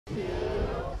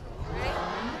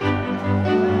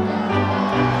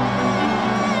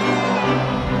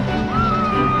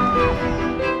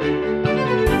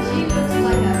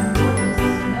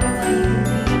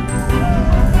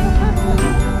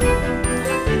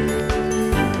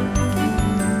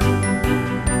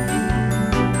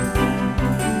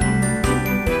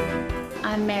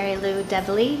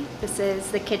Deviley. This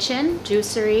is the Kitschinn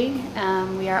Juicery.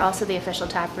 We are also the official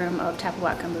tap room of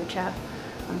Tapuat Kombucha.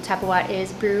 Tapuat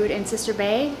is brewed in Sister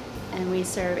Bay, and we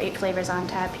serve 8 flavors on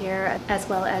tap here, as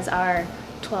well as our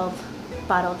 12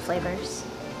 bottled flavors.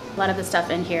 A lot of the stuff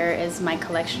in here is my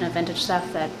collection of vintage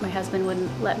stuff that my husband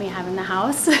wouldn't let me have in the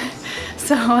house,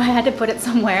 so I had to put it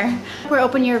somewhere. We're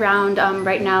open year-round.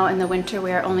 Right now in the winter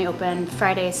we are only open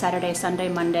Friday, Saturday, Sunday,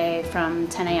 Monday from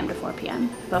 10 a.m. to 4 p.m.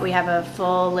 But we have a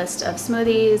full list of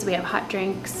smoothies, we have hot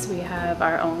drinks, we have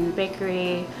our own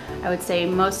bakery. I would say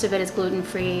most of it is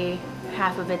gluten-free,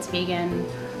 half of it's vegan,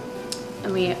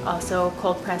 and we also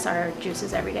cold press our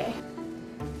juices every day.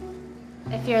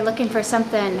 If you're looking for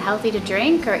something healthy to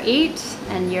drink or eat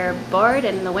and you're bored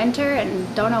in the winter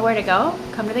and don't know where to go,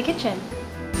 come to the Kitschinn.